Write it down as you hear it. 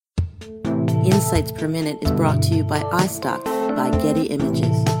Insights Per Minute is brought to you by iStock by Getty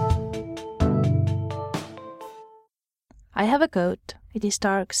Images. I have a coat. It is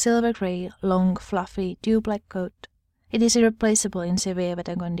dark silver grey, long, fluffy, dew-black coat. It is irreplaceable in severe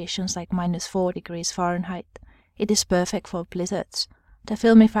weather conditions like -4 degrees Fahrenheit. It is perfect for blizzards. The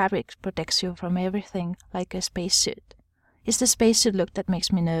filmy fabric protects you from everything, like a spacesuit. It's the spacesuit look that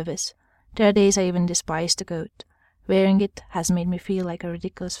makes me nervous. There are days I even despise the coat. Wearing it has made me feel like a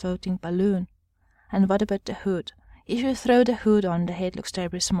ridiculous floating balloon. And what about the hood? If you throw the hood on, the head looks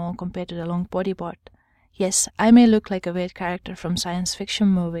terribly small compared to the long body part. Yes, I may look like a weird character from science fiction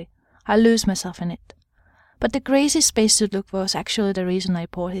movie. I lose myself in it. But the crazy spacesuit look was actually the reason I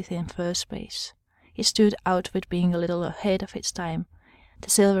bought it in the first place. It stood out with being a little ahead of its time. The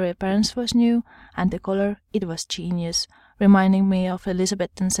silvery appearance was new, and the color, it was genius, reminding me of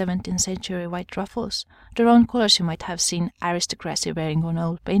Elizabeth and 17th century white ruffles, the round colors you might have seen aristocracy wearing on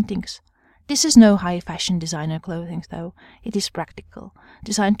old paintings. This is no high-fashion designer clothing, though. It is practical,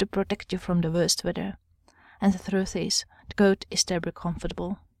 designed to protect you from the worst weather. And the truth is, the coat is terribly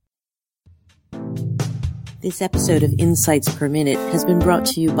comfortable. This episode of Insights Per Minute has been brought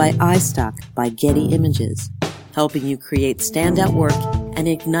to you by iStock by Getty Images, helping you create standout work and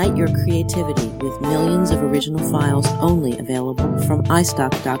ignite your creativity with millions of original files only available from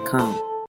iStock.com.